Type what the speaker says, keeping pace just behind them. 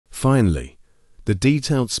Finally, the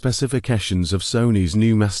detailed specifications of Sony's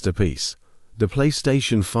new masterpiece, the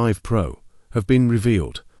PlayStation 5 Pro, have been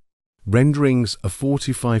revealed. Renderings are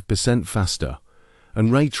 45% faster,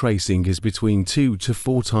 and ray tracing is between 2 to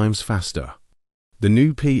 4 times faster. The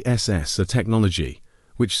new PSSR technology,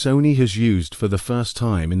 which Sony has used for the first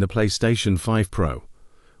time in the PlayStation 5 Pro,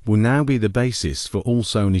 will now be the basis for all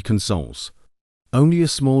Sony consoles. Only a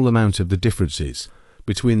small amount of the differences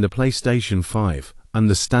between the PlayStation 5 and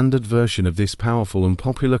the standard version of this powerful and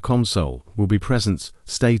popular console will be present.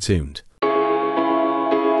 Stay tuned.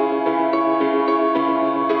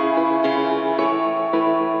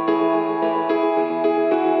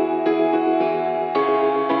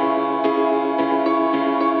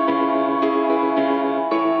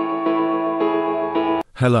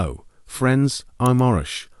 Hello, friends, I'm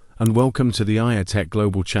Orish, and welcome to the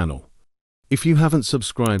irtecGlobal channel. If you haven't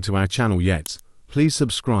subscribed to our channel yet, please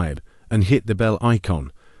subscribe and hit the bell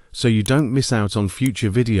icon so you don't miss out on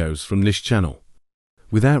future videos from this channel.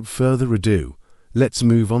 Without further ado, let's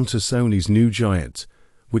move on to Sony's new giant,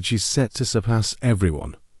 which is set to surpass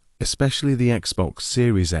everyone, especially the Xbox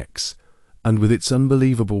Series X, and with its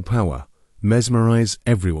unbelievable power, mesmerize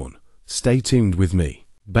everyone. Stay tuned with me.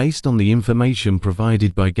 Based on the information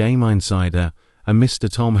provided by Game Insider and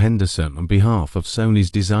Mr. Tom Henderson on behalf of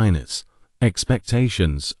Sony's designers,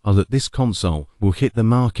 expectations are that this console will hit the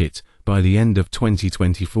market by the end of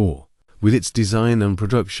 2024, with its design and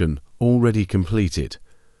production already completed,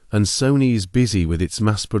 and Sony is busy with its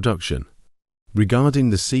mass production. Regarding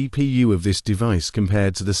the CPU of this device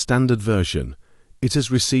compared to the standard version, it has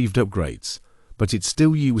received upgrades, but it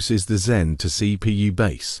still uses the Zen to CPU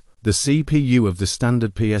base. The CPU of the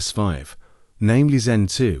standard PS5, namely Zen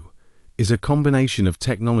 2, is a combination of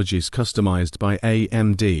technologies customized by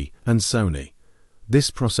AMD and Sony. This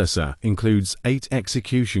processor includes 8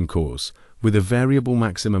 execution cores with a variable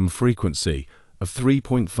maximum frequency of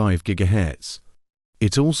 3.5 GHz.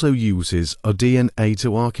 It also uses RDNA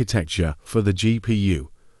to architecture for the GPU,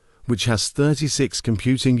 which has 36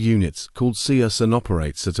 computing units called CS and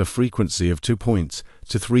operates at a frequency of 2.3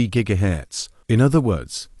 GHz. In other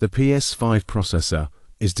words, the PS5 processor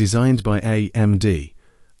is designed by AMD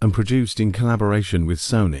and produced in collaboration with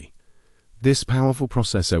Sony. This powerful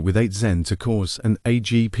processor with 8 Zen to cores and a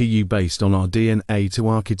GPU based on RDNA to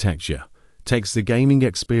architecture takes the gaming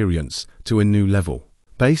experience to a new level.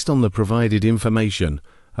 Based on the provided information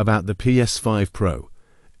about the PS5 Pro,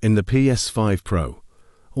 in the PS5 Pro,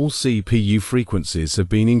 all CPU frequencies have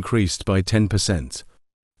been increased by 10%.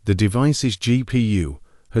 The device's GPU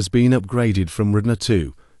has been upgraded from RDNA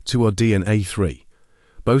 2 to RDNA 3,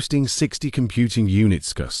 boasting 60 computing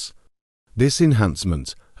units CUS. This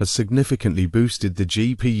enhancement has significantly boosted the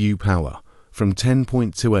GPU power from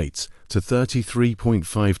 10.28 to 33.5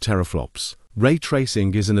 teraflops. Ray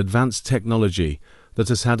tracing is an advanced technology that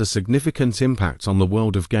has had a significant impact on the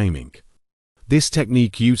world of gaming. This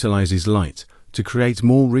technique utilizes light to create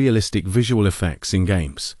more realistic visual effects in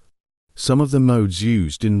games. Some of the modes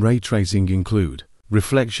used in ray tracing include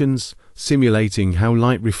reflections, simulating how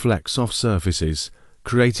light reflects off surfaces,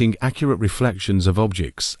 creating accurate reflections of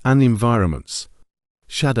objects and environments.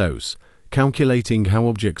 Shadows, calculating how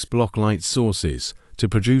objects block light sources to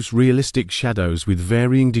produce realistic shadows with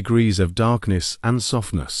varying degrees of darkness and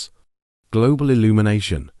softness. Global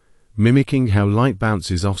illumination, mimicking how light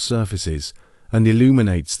bounces off surfaces and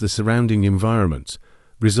illuminates the surrounding environment,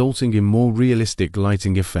 resulting in more realistic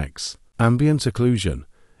lighting effects. Ambient occlusion,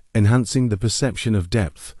 enhancing the perception of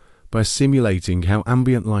depth by simulating how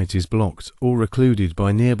ambient light is blocked or occluded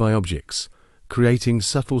by nearby objects, creating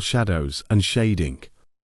subtle shadows and shading.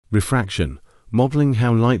 Refraction, modeling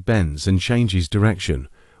how light bends and changes direction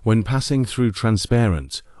when passing through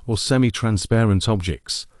transparent or semi-transparent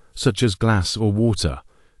objects, such as glass or water,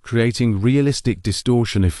 creating realistic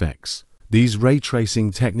distortion effects. These ray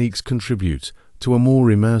tracing techniques contribute to a more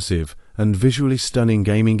immersive and visually stunning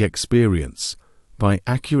gaming experience by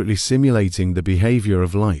accurately simulating the behavior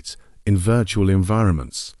of light in virtual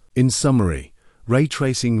environments. In summary, ray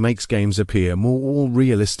tracing makes games appear more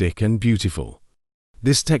realistic and beautiful.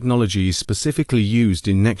 This technology is specifically used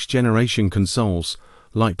in next-generation consoles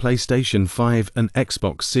like PlayStation 5 and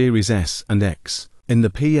Xbox Series S and X. In the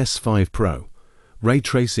PS5 Pro, ray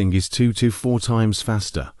tracing is 2 to 4 times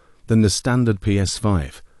faster than the standard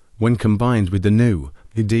PS5 when combined with the new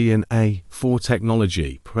RDNA 4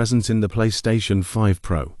 technology present in the PlayStation 5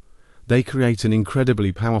 Pro. They create an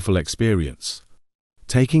incredibly powerful experience.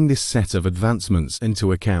 Taking this set of advancements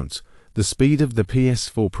into account, the speed of the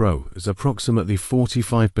PS4 Pro is approximately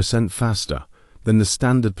 45% faster than the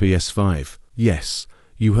standard PS5. Yes,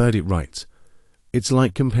 you heard it right. It's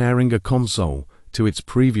like comparing a console to its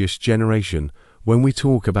previous generation when we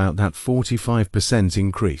talk about that 45%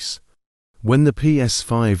 increase. When the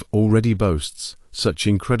PS5 already boasts such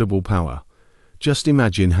incredible power, just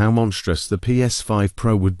imagine how monstrous the PS5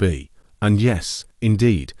 Pro would be. And yes,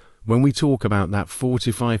 indeed, when we talk about that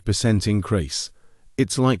 45% increase,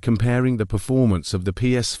 it's like comparing the performance of the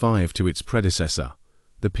PS5 to its predecessor,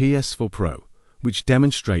 the PS4 Pro, which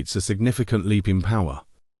demonstrates a significant leap in power.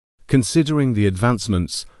 Considering the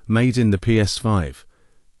advancements made in the PS5,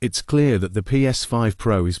 it's clear that the PS5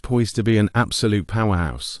 Pro is poised to be an absolute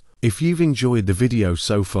powerhouse. If you've enjoyed the video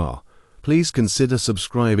so far, please consider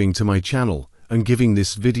subscribing to my channel and giving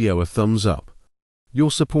this video a thumbs up. Your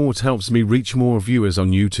support helps me reach more viewers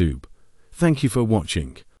on YouTube. Thank you for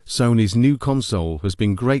watching. Sony's new console has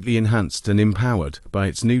been greatly enhanced and empowered by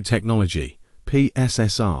its new technology,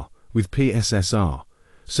 PSSR. With PSSR,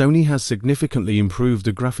 Sony has significantly improved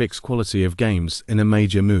the graphics quality of games in a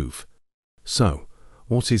major move. So,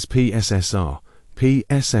 what is PSSR?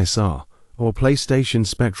 PSSR, or PlayStation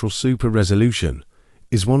Spectral Super Resolution,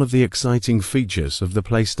 is one of the exciting features of the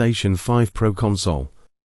PlayStation 5 Pro console.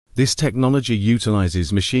 This technology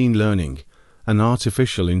utilizes machine learning and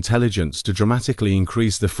artificial intelligence to dramatically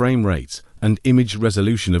increase the frame rate and image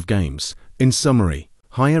resolution of games. In summary,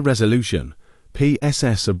 higher resolution,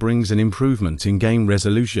 PSSR brings an improvement in game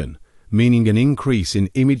resolution, meaning an increase in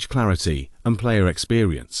image clarity and player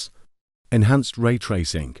experience. Enhanced ray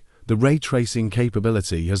tracing. The ray tracing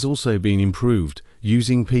capability has also been improved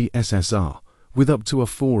using PSSR, with up to a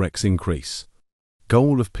 4x increase.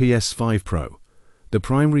 Goal of PS5 Pro. The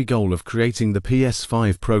primary goal of creating the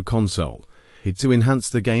PS5 Pro console is to enhance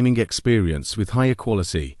the gaming experience with higher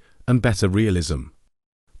quality and better realism.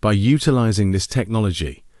 By utilizing this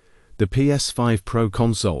technology, the PS5 Pro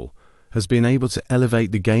console has been able to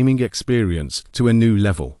elevate the gaming experience to a new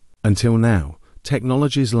level. Until now,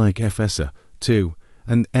 technologies like FSR 2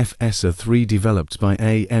 and FSR 3 developed by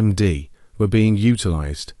AMD were being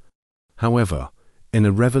utilized. However, in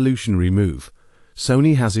a revolutionary move,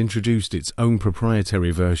 Sony has introduced its own proprietary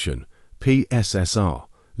version, PSSR,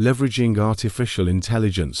 leveraging artificial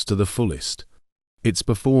intelligence to the fullest. Its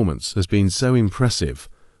performance has been so impressive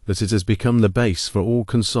that it has become the base for all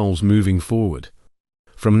consoles moving forward.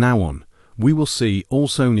 From now on, we will see all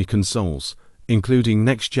Sony consoles, including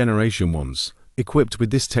next-generation ones, equipped with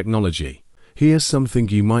this technology. Here's something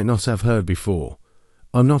you might not have heard before.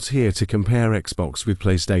 I'm not here to compare Xbox with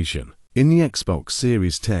PlayStation. In the Xbox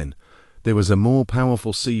Series X, there was a more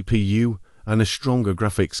powerful CPU and a stronger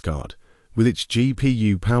graphics card, with its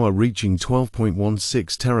GPU power reaching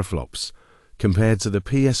 12.16 teraflops, compared to the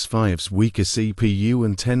PS5's weaker CPU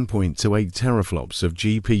and 10.28 teraflops of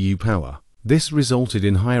GPU power. This resulted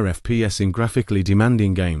in higher FPS in graphically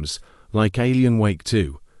demanding games like Alien Wake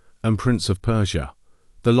 2 and Prince of Persia: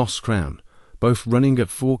 The Lost Crown, both running at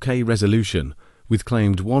 4K resolution with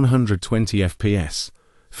claimed 120 FPS,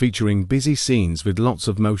 featuring busy scenes with lots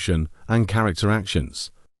of motion and character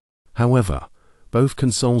actions. However, both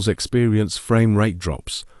consoles experience frame rate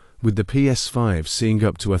drops, with the PS5 seeing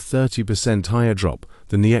up to a 30% higher drop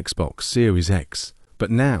than the Xbox Series X.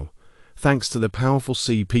 But now, thanks to the powerful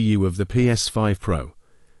CPU of the PS5 Pro,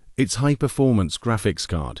 its high-performance graphics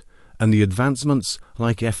card, and the advancements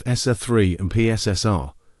like FSR 3 and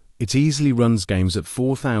PSSR, it easily runs games at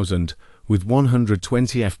 4000 with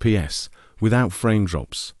 120 FPS without frame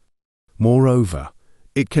drops. Moreover,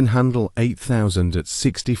 it can handle 8000 at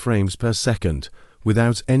 60 frames per second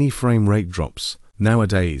without any frame rate drops.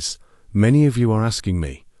 Nowadays, many of you are asking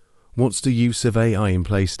me, what's the use of AI in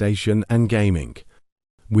PlayStation and gaming?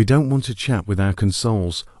 We don't want to chat with our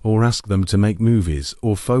consoles or ask them to make movies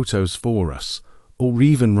or photos for us, or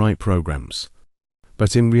even write programs.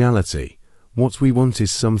 But in reality, what we want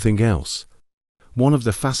is something else. One of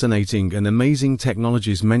the fascinating and amazing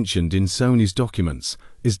technologies mentioned in Sony's documents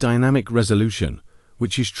is dynamic resolution,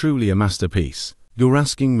 which is truly a masterpiece. You're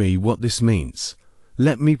asking me what this means.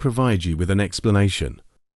 Let me provide you with an explanation.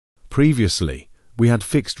 Previously, we had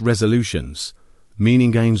fixed resolutions,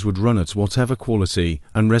 meaning games would run at whatever quality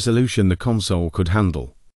and resolution the console could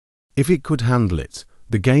handle. If it could handle it,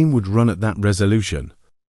 the game would run at that resolution.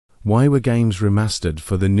 Why were games remastered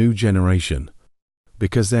for the new generation?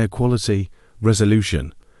 Because their quality,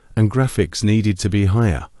 resolution, and graphics needed to be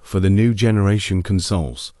higher for the new generation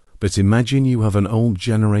consoles. But imagine you have an old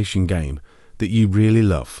generation game that you really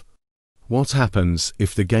love. What happens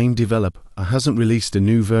if the game developer hasn't released a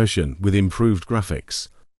new version with improved graphics?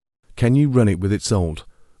 Can you run it with its old,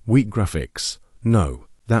 weak graphics? No.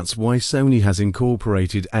 That's why Sony has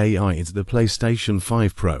incorporated AI into the PlayStation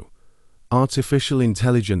 5 Pro. Artificial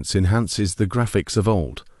intelligence enhances the graphics of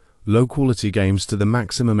old, low-quality games to the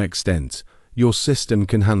maximum extent, your system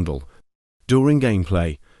can handle. During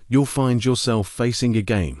gameplay, you'll find yourself facing a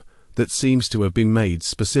game that seems to have been made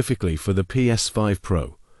specifically for the PS5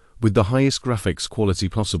 Pro, with the highest graphics quality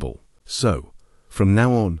possible. So, from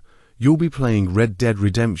now on, you'll be playing Red Dead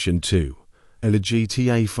Redemption 2, and a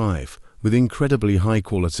GTA 5 with incredibly high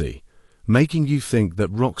quality, making you think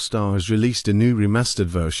that Rockstar has released a new remastered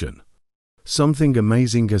version. Something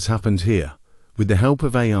amazing has happened here. With the help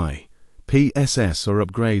of AI, PSSR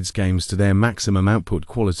upgrades games to their maximum output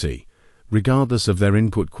quality, regardless of their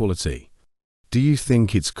input quality. Do you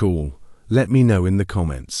think it's cool? Let me know in the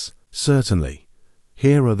comments. Certainly.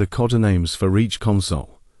 Here are the codenames for each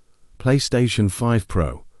console. PlayStation 5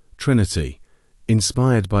 Pro, Trinity,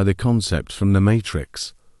 inspired by the concept from The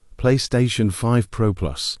Matrix. PlayStation 5 Pro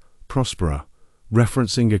Plus, Prospera,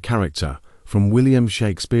 referencing a character from William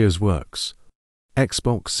Shakespeare's works.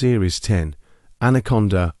 Xbox Series 10,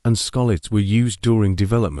 Anaconda and Scarlet were used during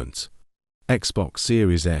development. Xbox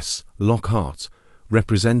Series S, Lockhart,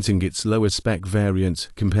 representing its lower spec variant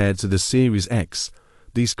compared to the Series X.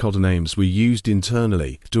 These codenames were used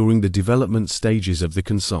internally during the development stages of the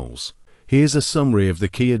consoles. Here's a summary of the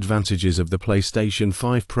key advantages of the PlayStation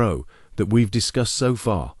 5 Pro that we've discussed so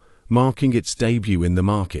far, marking its debut in the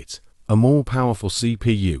market. A more powerful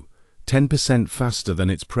CPU, 10% faster than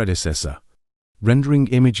its predecessor. Rendering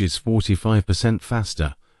images 45%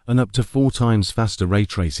 faster and up to 4 times faster ray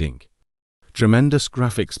tracing. Tremendous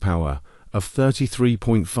graphics power of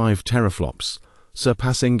 33.5 teraflops,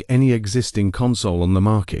 surpassing any existing console on the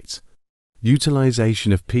market.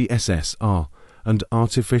 Utilization of PSSR and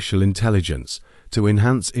artificial intelligence to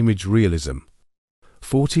enhance image realism.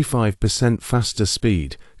 45% faster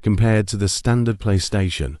speed compared to the standard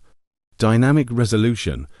PlayStation. Dynamic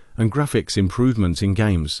resolution and graphics improvement in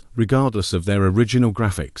games, regardless of their original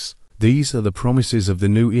graphics. These are the promises of the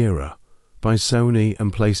new era by Sony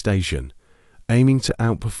and PlayStation, aiming to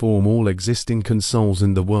outperform all existing consoles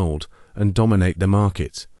in the world and dominate the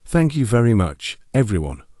market. Thank you very much,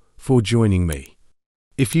 everyone, for joining me.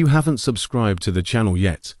 If you haven't subscribed to the channel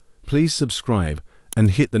yet, please subscribe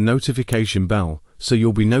and hit the notification bell so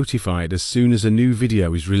you'll be notified as soon as a new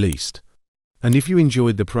video is released. And if you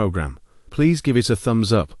enjoyed the program, please give it a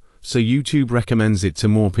thumbs up so YouTube recommends it to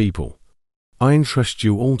more people. I entrust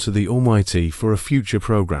you all to the Almighty for future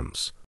programs.